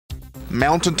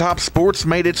Mountaintop Sports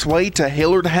made its way to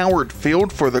Hillard Howard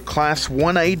Field for the Class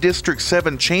 1A District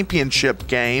 7 championship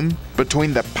game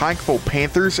between the Pikeville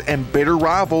Panthers and bitter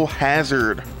rival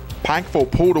Hazard.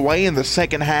 Pikeville pulled away in the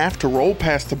second half to roll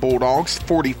past the Bulldogs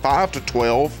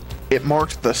 45-12. It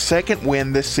marked the second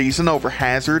win this season over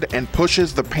Hazard and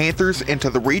pushes the Panthers into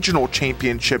the regional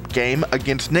championship game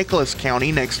against Nicholas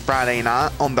County next Friday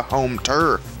night on the home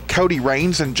turf. Cody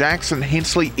Raines and Jackson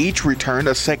Hensley each returned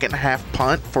a second half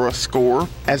punt for a score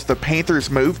as the Panthers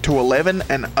moved to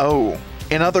 11-0.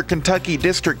 In other Kentucky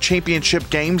District Championship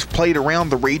games played around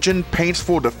the region,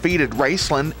 Paintsville defeated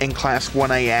Raceland in Class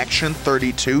 1A action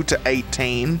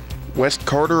 32-18. West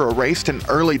Carter erased an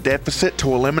early deficit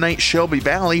to eliminate Shelby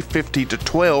Valley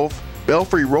 50-12.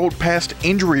 Belfry rolled past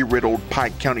injury-riddled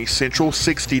Pike County Central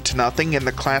 60-0 in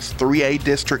the Class 3A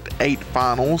District 8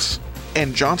 finals.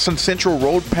 And Johnson Central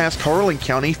rolled past Harlan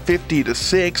County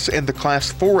 50-6 in the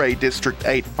Class 4A District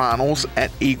 8 finals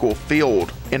at Eagle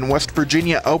Field. In West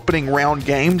Virginia opening round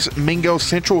games, Mingo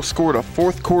Central scored a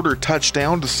fourth quarter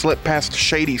touchdown to slip past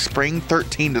Shady Spring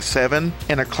 13-7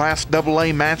 in a Class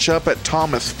AA matchup at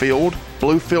Thomas Field.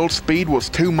 Bluefield speed was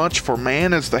too much for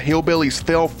man as the Hillbillies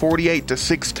fell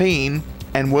 48-16.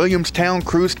 And Williamstown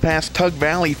cruised past Tug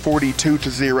Valley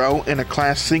 42-0 in a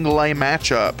Class Single A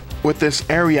matchup. With this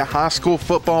area high school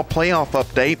football playoff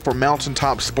update for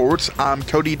Mountaintop Sports, I'm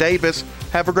Cody Davis.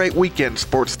 Have a great weekend,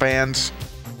 sports fans.